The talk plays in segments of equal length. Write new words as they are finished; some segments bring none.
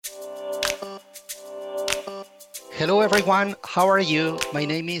Hello, everyone. How are you? My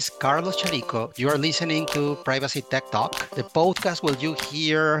name is Carlos Charico. You are listening to Privacy Tech Talk, the podcast where you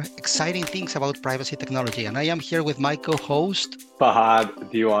hear exciting things about privacy technology. And I am here with my co host.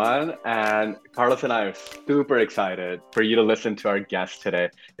 Fahad, Diwan, and Carlos and I are super excited for you to listen to our guest today.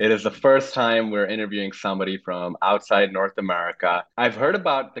 It is the first time we're interviewing somebody from outside North America. I've heard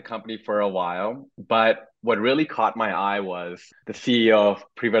about the company for a while, but what really caught my eye was the CEO of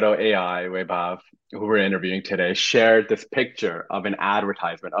Privado AI, Vaibhav, who we're interviewing today, shared this picture of an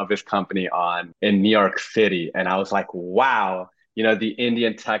advertisement of his company on in New York City. And I was like, wow, the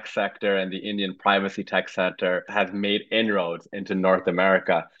Indian tech sector and the Indian privacy tech sector has made inroads into North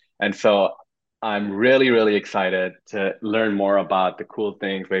America. And so I'm really, really excited to learn more about the cool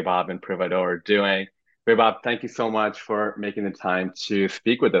things Vaibhav and Privado are doing. Vaibhav, thank you so much for making the time to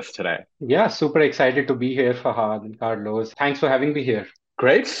speak with us today. Yeah, super excited to be here, Fahad and Carlos. Thanks for having me here.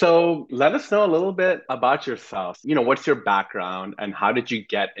 Great. So let us know a little bit about yourself. What's your background and how did you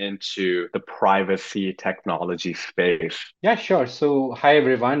get into the privacy technology space? Yeah, sure. So, hi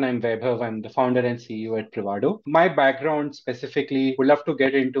everyone. I'm Vaibhav. I'm the founder and CEO at Privado. My background specifically would love to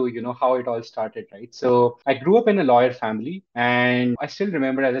get into, how it all started, right? So, I grew up in a lawyer family, and I still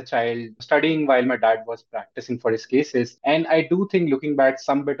remember as a child studying while my dad was practicing for his cases. And I do think looking back,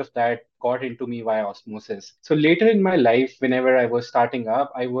 some bit of that got into me via osmosis. So later in my life, whenever I was starting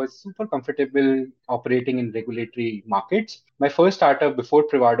up, I was super comfortable operating in regulatory markets. My first startup before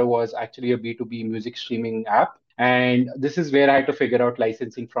Privado was actually a B2B music streaming app. And this is where I had to figure out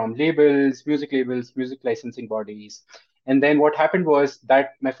licensing from labels, music licensing bodies. And then what happened was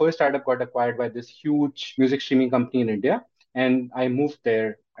that my first startup got acquired by this huge music streaming company in India. And I moved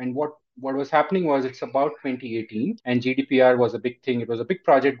there. And what was happening was it's about 2018 and GDPR was a big thing. It was a big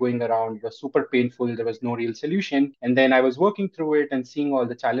project going around. It was super painful. There was no real solution. And then I was working through it and seeing all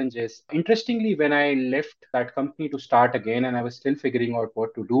the challenges. Interestingly, when I left that company to start again and I was still figuring out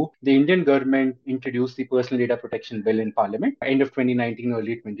what to do, the Indian government introduced the Personal Data Protection Bill in Parliament, end of 2019,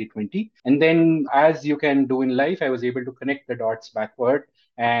 early 2020. And then, as you can do in life, I was able to connect the dots backward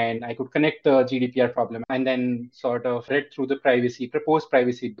and I could connect the GDPR problem and then sort of read through the proposed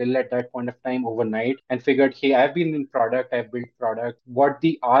privacy bill at that point of time overnight and figured, hey, I've been in product, I've built product. What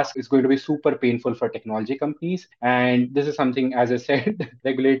the ask is going to be super painful for technology companies. And this is something, as I said,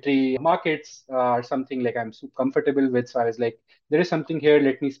 regulatory markets are something like I'm super comfortable with. So I was like, there is something here.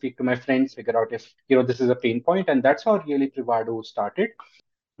 Let me speak to my friends, figure out if, this is a pain point. And that's how really Privado started.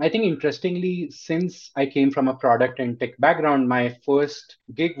 I think interestingly, since I came from a product and tech background, my first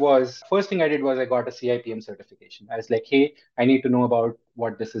thing I did was I got a CIPM certification. I was like, hey, I need to know about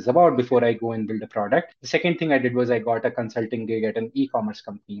what this is about before I go and build a product. The second thing I did was I got a consulting gig at an e-commerce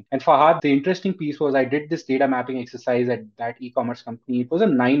company. And Fahad, the interesting piece was I did this data mapping exercise at that e-commerce company. It was a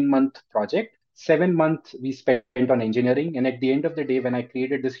 9-month project. 7 months we spent on engineering. And at the end of the day, when I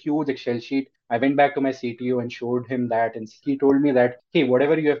created this huge Excel sheet, I went back to my CTO and showed him that. And he told me that, hey,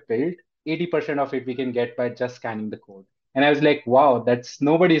 whatever you have built, 80% of it we can get by just scanning the code. And I was like, wow, that's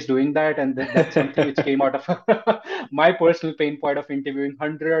nobody's doing that. And that's something which came out of my personal pain point of interviewing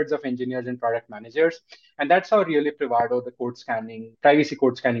hundreds of engineers and product managers. And that's how really Privado, the privacy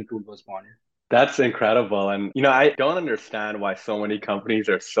code scanning tool was born. That's incredible. And, I don't understand why so many companies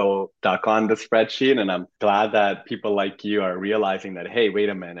are so stuck on the spreadsheet. And I'm glad that people like you are realizing that, hey, wait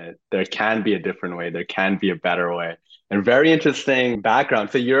a minute, there can be a different way, there can be a better way. And very interesting background.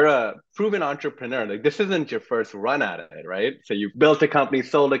 So you're a proven entrepreneur. Like this isn't your first run at it, right? So you built a company,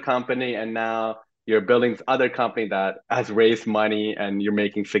 sold a company, and now you're building this other company that has raised money and you're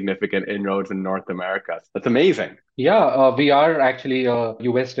making significant inroads in North America. That's amazing. Yeah, we are actually a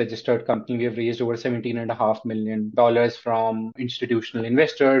US registered company. We have raised over $17.5 million from institutional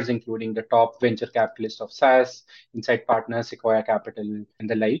investors, including the top venture capitalists of SaaS, Insight Partners, Sequoia Capital, and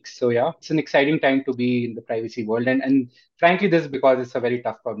the likes. So, yeah, it's an exciting time to be in the privacy world. And frankly, this is because it's a very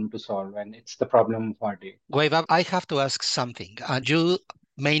tough problem to solve, and it's the problem of our day. Vaibhav, I have to ask something. You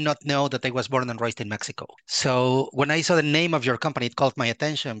may not know that I was born and raised in Mexico. So when I saw the name of your company, it caught my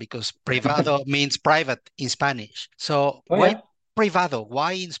attention because privado means private in Spanish. So Oh, why yeah. privado?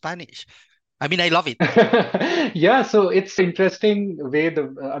 Why in Spanish? I mean, I love it. Yeah, so it's interesting way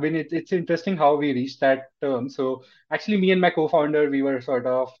I mean, it's interesting how we reached that term. So actually, me and my co-founder, we were sort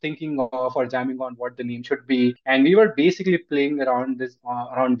of thinking of or jamming on what the name should be, and we were basically playing around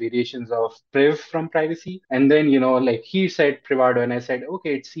around variations of priv from privacy, and then like he said privado, and I said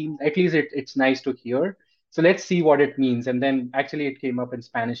okay, it seems at least it's nice to hear. So let's see what it means. And then actually it came up in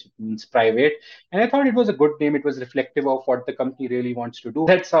Spanish, it means private. And I thought it was a good name. It was reflective of what the company really wants to do.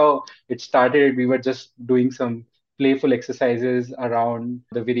 That's how it started. We were just doing some playful exercises around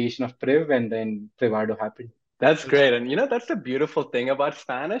the variation of Priv, and then Privado happened. That's So that, great. And that's the beautiful thing about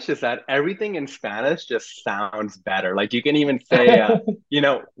Spanish is that everything in Spanish just sounds better. Like you can even say,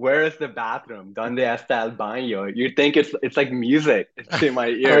 where is the bathroom? ¿Dónde está el baño? You think it's like music to my Oh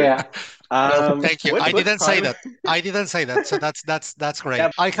ears. yeah. well, thank you. I What's didn't say probably that. I didn't say that. So that's great.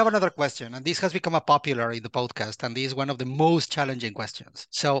 yeah. I have another question, and this has become a popular in the podcast, and this is one of the most challenging questions.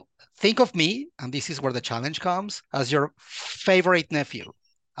 So think of me, and this is where the challenge comes, as your favorite nephew.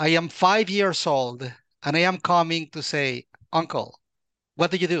 I am 5 years old, and I am coming to say, Uncle,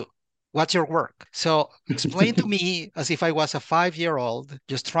 what do you do? What's your work? So explain to me as if I was a 5 year old,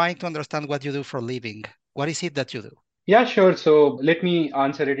 just trying to understand what you do for a living. What is it that you do? Yeah, sure. So let me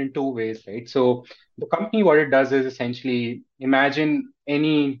answer it in two ways, right? So the company, what it does is essentially imagine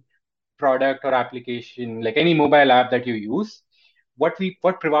any product or application, like any mobile app that you use. What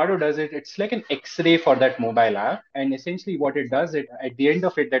Privado does is it's like an X-ray for that mobile app. And essentially what it does, it at the end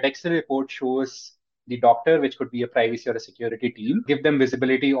of it, that X-ray report shows the doctor, which could be a privacy or a security team, give them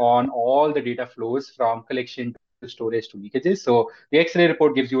visibility on all the data flows from collection to storage to leakages. So the X-ray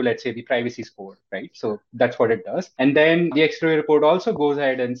report gives you, let's say, the privacy score, right? So that's what it does. And then the X-ray report also goes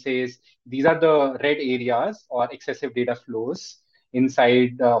ahead and says these are the red areas or excessive data flows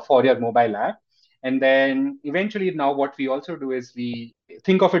inside for your mobile app. And then eventually now what we also do is we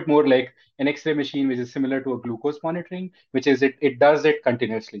think of it more like an X-ray machine, which is similar to a glucose monitoring, which is it does it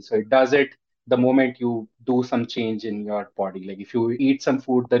continuously. So it does it the moment you do some change in your body. Like if you eat some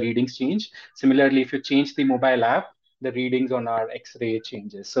food, the readings change. Similarly, if you change the mobile app, the readings on our X-ray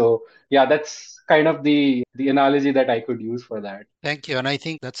changes. So yeah, that's kind of the analogy that I could use for that. Thank you. And I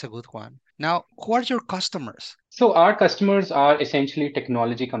think that's a good one. Now, who are your customers? So our customers are essentially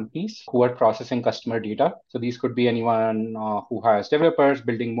technology companies who are processing customer data. So these could be anyone who has developers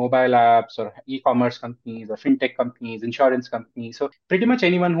building mobile apps or e-commerce companies or fintech companies, insurance companies. So pretty much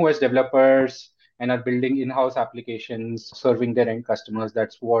anyone who has developers and are building in-house applications serving their end customers.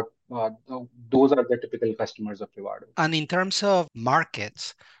 That's what those are the typical customers of Privado. And in terms of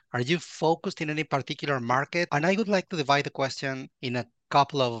markets, are you focused in any particular market? And I would like to divide the question in a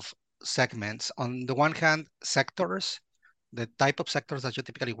couple of segments. On the one hand, sectors, the type of sectors that you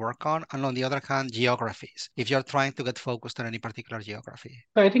typically work on, and on the other hand, geographies, if you're trying to get focused on any particular geography.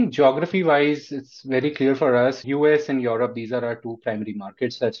 So I think geography wise, it's very clear for us. US and Europe, these are our two primary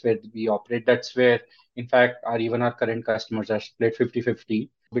markets. That's where we operate. That's where, in fact, even our current customers are split 50-50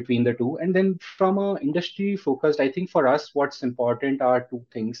 between the two. And then from a industry focused, I think for us, what's important are two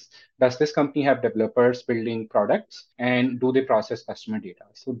things. Does this company have developers building products and do they process customer data?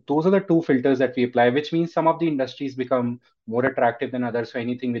 So those are the two filters that we apply, which means some of the industries become more attractive than others. So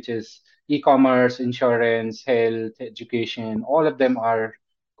anything which is e-commerce, insurance, health, education, all of them are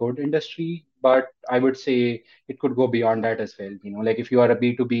good industry, but I would say it could go beyond that as well. Like if you are a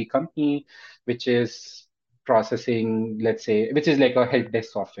B2B company, which is processing, let's say, which is like a help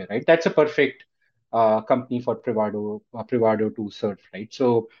desk software, right? That's a perfect company for Privado to serve, right?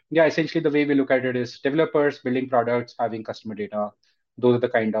 So yeah, essentially the way we look at it is developers building products, having customer data. Those are the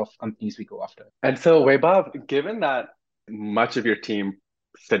kind of companies we go after. And so, Vaibhav, given that much of your team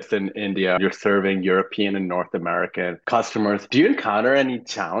sits in India, you're serving European and North American customers, do you encounter any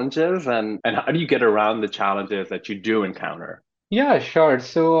challenges and how do you get around the challenges that you do encounter? Yeah, sure.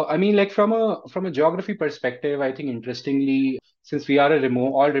 So, I mean, like from a geography perspective, I think interestingly, since we are a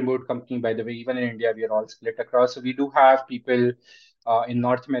remote company, by the way, even in India, we are all split across. So we do have people in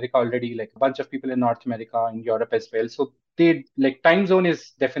North America already, like a bunch of people in North America, in Europe as well. So they like time zone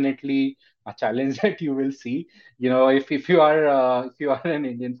is definitely a challenge that you will see. If you are an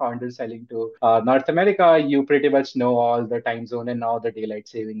Indian founder selling to North America, you pretty much know all the time zone and now the daylight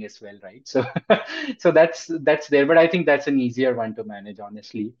saving as well, right? So so that's there, but I think that's an easier one to manage,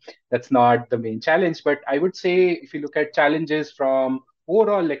 honestly. That's not the main challenge, but I would say if you look at challenges from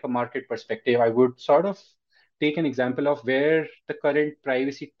overall like a market perspective, I would sort of take an example of where the current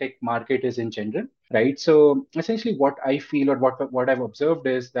privacy tech market is in general, right? So essentially what I feel or what I've observed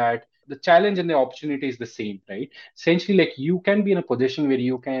is that the challenge and the opportunity is the same, right? Essentially, like you can be in a position where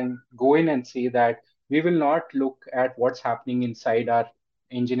you can go in and say that we will not look at what's happening inside our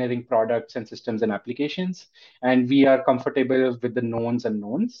engineering products and systems and applications, and we are comfortable with the knowns and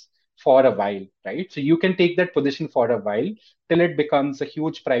knowns for a while, right? So you can take that position for a while till it becomes a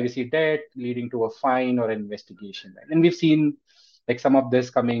huge privacy debt leading to a fine or an investigation, right? And we've seen like some of this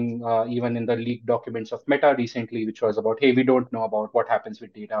coming even in the leaked documents of Meta recently, which was about, hey, we don't know about what happens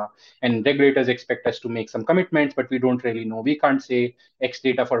with data, and regulators expect us to make some commitments, but we don't really know. We can't say X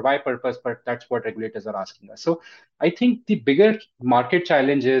data for Y purpose, but that's what regulators are asking us. So I think the bigger market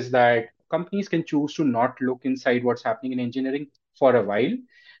challenge is that companies can choose to not look inside what's happening in engineering for a while.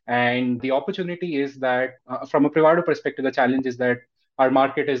 And the opportunity is that, from a Privado perspective, the challenge is that our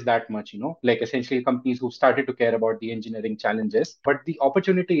market is that much, like essentially companies who started to care about the engineering challenges. But the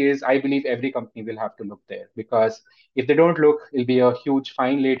opportunity is, I believe every company will have to look there, because if they don't look, it'll be a huge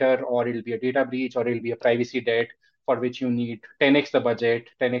fine later, or it'll be a data breach, or it'll be a privacy debt for which you need 10x the budget,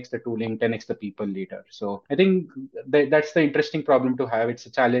 10x the tooling, 10x the people later. So I think that's the interesting problem to have. It's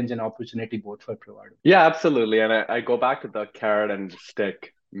a challenge and opportunity both for Privado. Yeah, absolutely. And I go back to the carrot and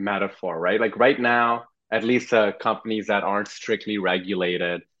stick metaphor, right? Like right now, at least companies that aren't strictly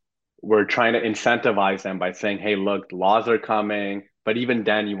regulated, we're trying to incentivize them by saying, hey, look, laws are coming, but even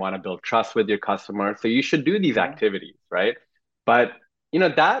then you want to build trust with your customers. So you should do these Yeah. activities, right? But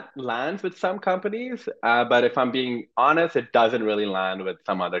that lands with some companies, but if I'm being honest, it doesn't really land with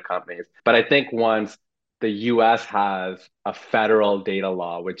some other companies. But I think once the US has a federal data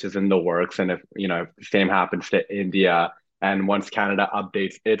law, which is in the works, and if the same happens to India, and once Canada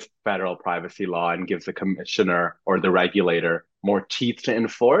updates its federal privacy law and gives the commissioner or the regulator more teeth to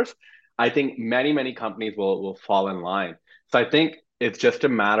enforce, I think many, many companies will fall in line. So I think it's just a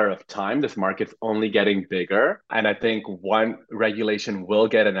matter of time. This market's only getting bigger. And I think one regulation will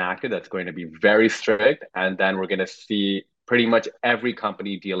get enacted that's going to be very strict. And then we're going to see pretty much every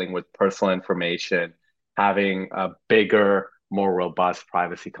company dealing with personal information having a bigger, more robust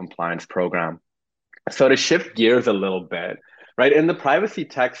privacy compliance program. So to shift gears a little bit, right? In the privacy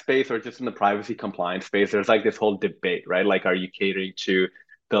tech space or just in the privacy compliance space, there's like this whole debate, right? Like, are you catering to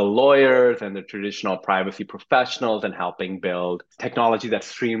the lawyers and the traditional privacy professionals and helping build technology that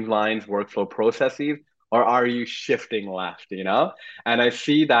streamlines workflow processes? Or are you shifting left? And I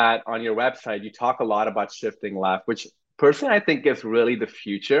see that on your website, you talk a lot about shifting left, which personally I think is really the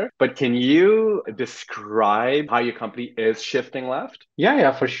future. But can you describe how your company is shifting left?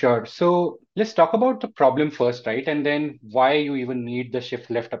 Yeah, for sure. So let's talk about the problem first, right? And then why you even need the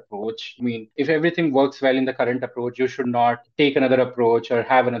shift left approach. I mean, if everything works well in the current approach, you should not take another approach or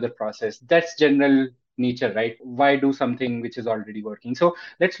have another process. That's general nature, right? Why do something which is already working? So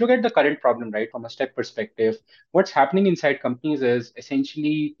let's look at the current problem, right? From a step perspective, what's happening inside companies is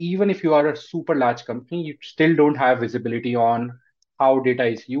essentially, even if you are a super large company, you still don't have visibility on how data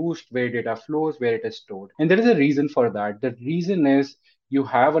is used, where data flows, where it is stored. And there is a reason for that. The reason is you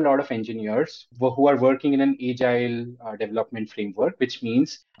have a lot of engineers who are working in an agile development framework, which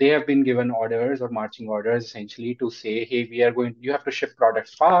means they have been given orders or marching orders essentially to say, hey, you have to ship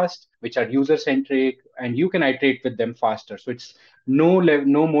products fast, which are user centric, and you can iterate with them faster. So it's no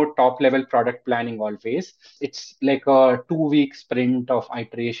more top level product planning always. It's like a 2 week sprint of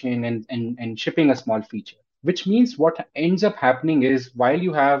iteration and shipping a small feature, which means what ends up happening is while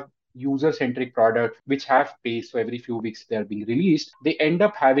you have user-centric products which have pace, so every few weeks they're being released, they end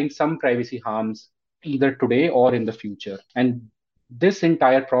up having some privacy harms either today or in the future. And this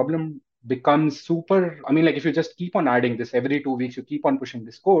entire problem becomes super. I mean, like if you just keep on adding this every 2 weeks, you keep on pushing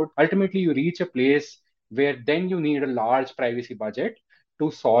this code, ultimately you reach a place where then you need a large privacy budget to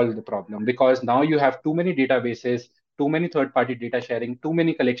solve the problem, because now you have too many databases, too many third-party data sharing, too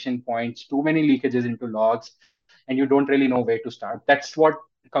many collection points, too many leakages into logs, and you don't really know where to start. That's what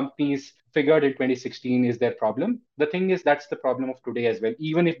companies figured in 2016 is their problem. The thing is, that's the problem of today as well.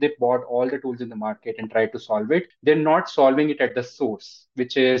 Even if they bought all the tools in the market and tried to solve it, they're not solving it at the source,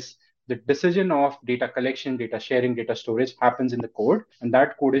 which is the decision of data collection, data sharing, data storage happens in the code, and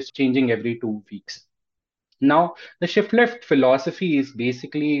that code is changing every 2 weeks. Now, the shift left philosophy is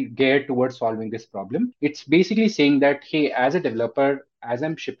basically geared towards solving this problem. It's basically saying that, hey, as a developer, as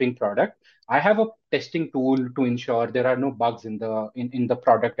I'm shipping product, I have a testing tool to ensure there are no bugs in the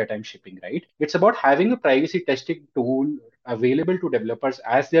product that I'm shipping, right? It's about having a privacy testing tool available to developers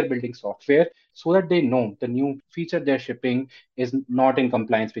as they're building software so that they know the new feature they're shipping is not in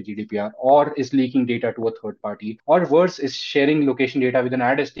compliance with GDPR or is leaking data to a third party, or worse, is sharing location data with an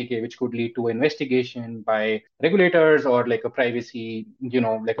ad SDK, which could lead to investigation by regulators or like a privacy,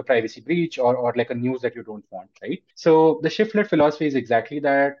 like a privacy breach, or like a news that you don't want, right? So the shift left philosophy is exactly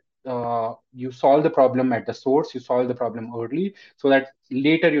that. You solve the problem at the source, you solve the problem early so that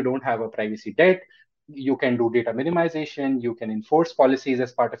later you don't have a privacy debt. You can do data minimization, you can enforce policies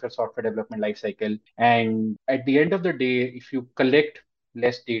as part of your software development lifecycle. And at the end of the day, if you collect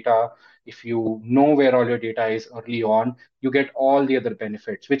less data, if you know where all your data is early on, you get all the other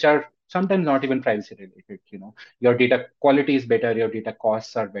benefits, which are sometimes not even privacy related. Your data quality is better, your data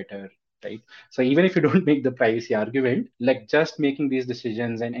costs are better, right? So even if you don't make the privacy argument, like just making these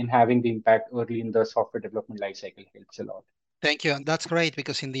decisions and having the impact early in the software development lifecycle helps a lot. Thank you. And that's great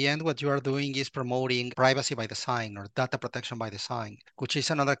because in the end, what you are doing is promoting privacy by design or data protection by design, which is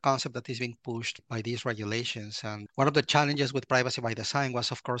another concept that is being pushed by these regulations. And one of the challenges with privacy by design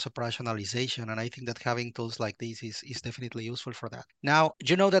was, of course, operationalization. And I think that having tools like this is definitely useful for that. Now,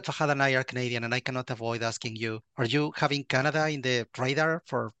 you know that Fahad and I are Canadian, and I cannot avoid asking you, are you having Canada in the radar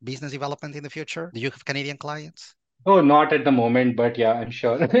for business development in the future? Do you have Canadian clients? Oh, not at the moment, but yeah, I'm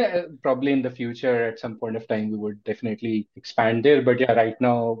sure probably in the future at some point of time we would definitely expand there. But yeah, right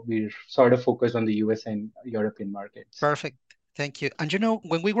now we're sort of focused on the US and European markets. Perfect. Thank you. And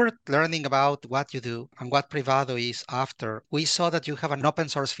when we were learning about what you do and what Privado is after, we saw that you have an open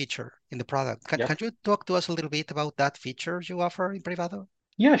source feature in the product. Can Yep. you talk to us a little bit about that feature you offer in Privado?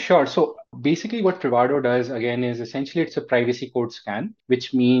 Yeah, sure. So basically, what Privado does again is essentially it's a privacy code scan,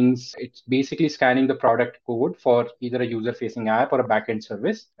 which means it's basically scanning the product code for either a user-facing app or a backend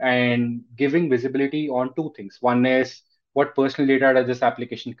service and giving visibility on two things. One is what personal data does this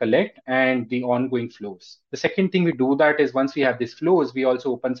application collect and the ongoing flows. The second thing we do that is once we have these flows, we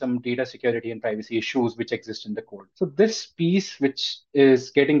also open some data security and privacy issues which exist in the code. So this piece, which is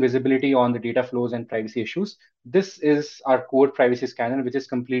getting visibility on the data flows and privacy issues, this is our core privacy scanner, which is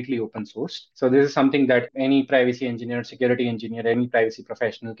completely open sourced. So this is something that any privacy engineer, security engineer, any privacy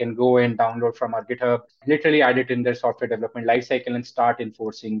professional can go and download from our GitHub, literally add it in their software development lifecycle and start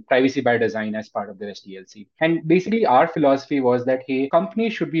enforcing privacy by design as part of their SDLC. And basically our philosophy was that, hey,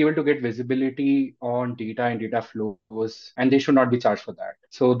 companies should be able to get visibility on data and data flows, and they should not be charged for that.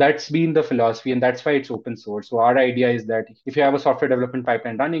 So that's been the philosophy, and that's why it's open source. So our idea is that if you have a software development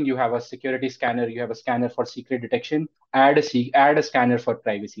pipeline running, you have a security scanner, you have a scanner for secret detection, add a scanner for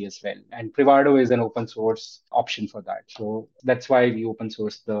privacy as well. And Privado is an open source option for that. So that's why we open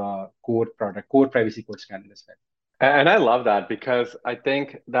source the core product, core privacy code scanner as well. And I love that because I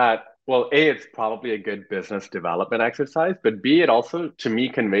think that, well, A, it's probably a good business development exercise, but B, it also to me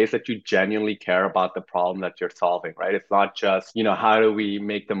conveys that you genuinely care about the problem that you're solving, right? It's not just, how do we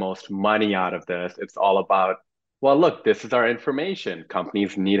make the most money out of this? It's all about, well, look, this is our information.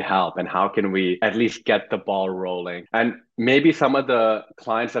 Companies need help. And how can we at least get the ball rolling? And maybe some of the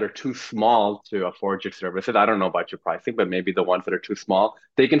clients that are too small to afford your services, I don't know about your pricing, but maybe the ones that are too small,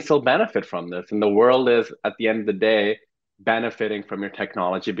 they can still benefit from this. And the world is, at the end of the day, benefiting from your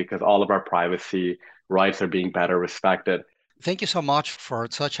technology because all of our privacy rights are being better respected. Thank you so much for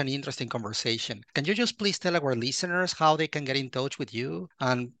such an interesting conversation. Can you just please tell our listeners how they can get in touch with you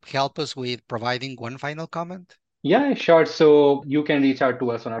and help us with providing one final comment? Yeah, sure. So you can reach out to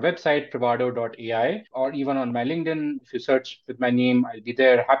us on our website, privado.ai, or even on my LinkedIn. If you search with my name, I'll be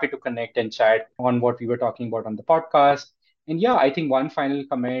there. Happy to connect and chat on what we were talking about on the podcast. And yeah, I think one final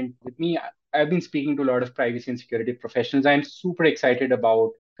comment with me, I've been speaking to a lot of privacy and security professionals. I'm super excited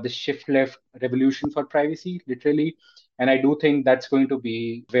about the shift left revolution for privacy, literally. And I do think that's going to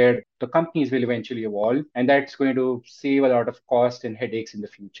be where the companies will eventually evolve. And that's going to save a lot of cost and headaches in the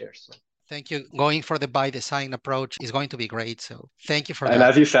future. So Thank you. Going for the by design approach is going to be great. So thank you for And that.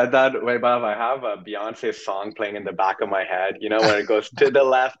 as you said that, Vaibhav, I have a Beyonce song playing in the back of my head, when it goes to the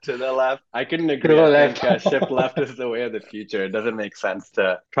left, to the left. I couldn't to agree. the I left. think shift left is the way of the future. It doesn't make sense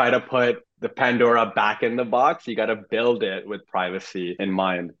to try to put the Pandora back in the box. You got to build it with privacy in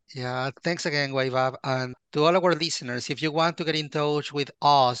mind. Yeah, thanks again, Vaibhav. And to all our listeners, if you want to get in touch with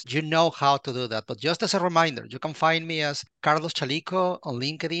us, you know how to do that. But just as a reminder, you can find me as Carlos Chalico on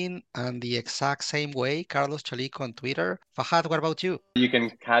LinkedIn and the exact same way, Carlos Chalico on Twitter. Fahad, what about you? You can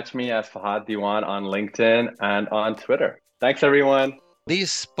catch me as Fahad Diwan on LinkedIn and on Twitter. Thanks, everyone.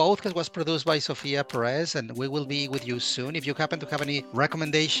 This podcast was produced by Sofia Perez, and we will be with you soon. If you happen to have any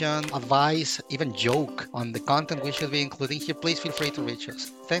recommendation, advice, even joke on the content we should be including here, please feel free to reach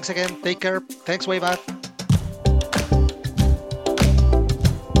us. Thanks again. Take care. Thanks, Wayback.